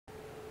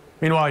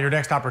Meanwhile, your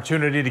next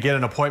opportunity to get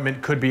an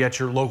appointment could be at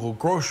your local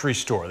grocery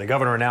store. The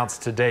governor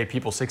announced today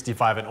people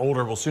 65 and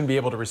older will soon be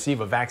able to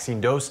receive a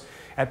vaccine dose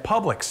at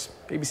Publix.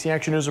 ABC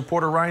Action News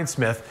reporter Ryan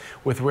Smith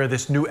with where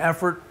this new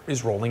effort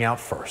is rolling out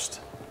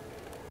first.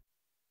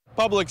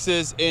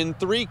 Publixes in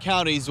 3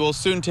 counties will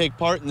soon take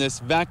part in this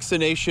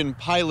vaccination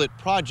pilot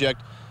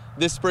project.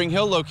 This Spring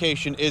Hill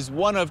location is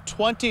one of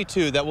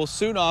 22 that will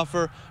soon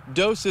offer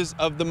doses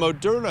of the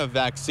Moderna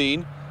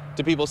vaccine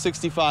to people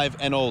 65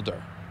 and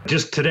older.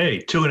 Just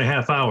today,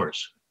 2.5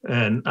 hours,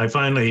 and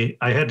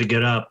I had to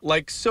get up.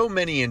 Like so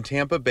many in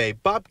Tampa Bay,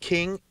 Bob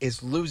King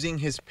is losing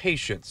his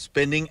patience,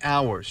 spending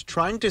hours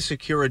trying to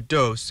secure a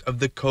dose of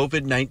the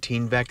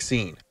COVID-19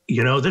 vaccine.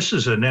 You know, this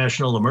is a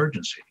national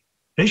emergency.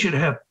 They should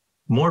have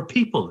more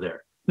people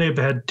there. They've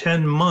had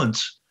 10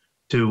 months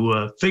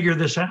to figure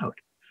this out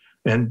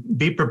and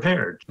be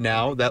prepared.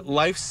 Now that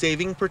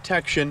life-saving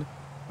protection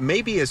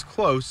may be as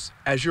close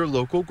as your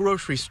local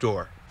grocery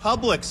store.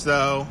 Publix,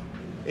 though,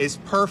 is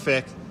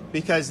perfect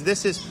because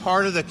this is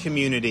part of the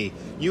community.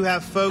 You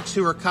have folks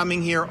who are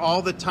coming here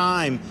all the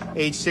time,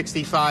 age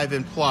 65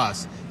 and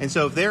plus. And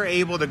so if they're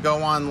able to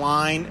go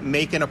online,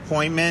 make an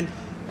appointment,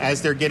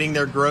 as they're getting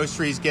their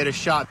groceries, get a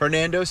shot.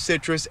 Hernando,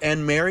 Citrus,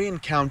 and Marion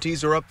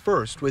counties are up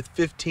first with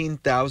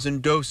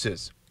 15,000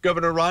 doses.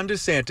 Governor Ron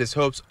DeSantis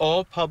hopes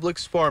all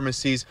Publix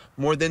pharmacies,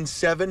 more than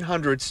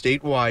 700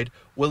 statewide,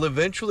 will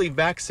eventually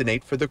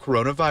vaccinate for the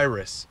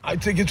coronavirus. I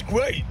think it's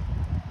great.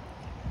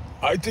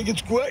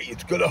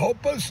 It's going to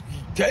help us.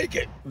 Take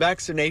it.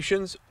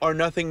 Vaccinations are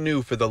nothing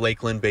new for the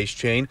Lakeland-based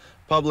chain.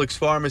 Publix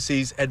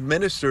pharmacies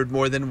administered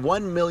more than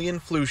 1 million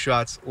flu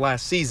shots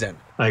last season.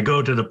 I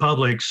go to the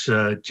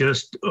Publix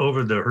just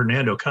over the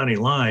Hernando County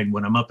line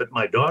when I'm up at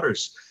my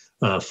daughter's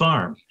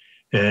farm,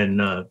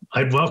 and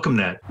I'd welcome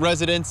that.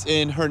 Residents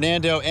in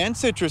Hernando and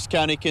Citrus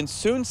County can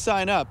soon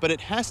sign up, but it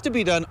has to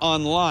be done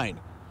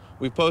online.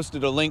 We've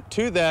posted a link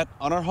to that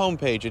on our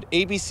homepage at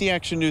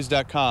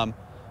abcactionnews.com,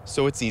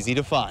 so it's easy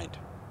to find.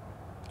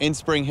 In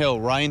Spring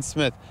Hill, Ryan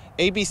Smith,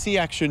 ABC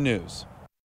Action News.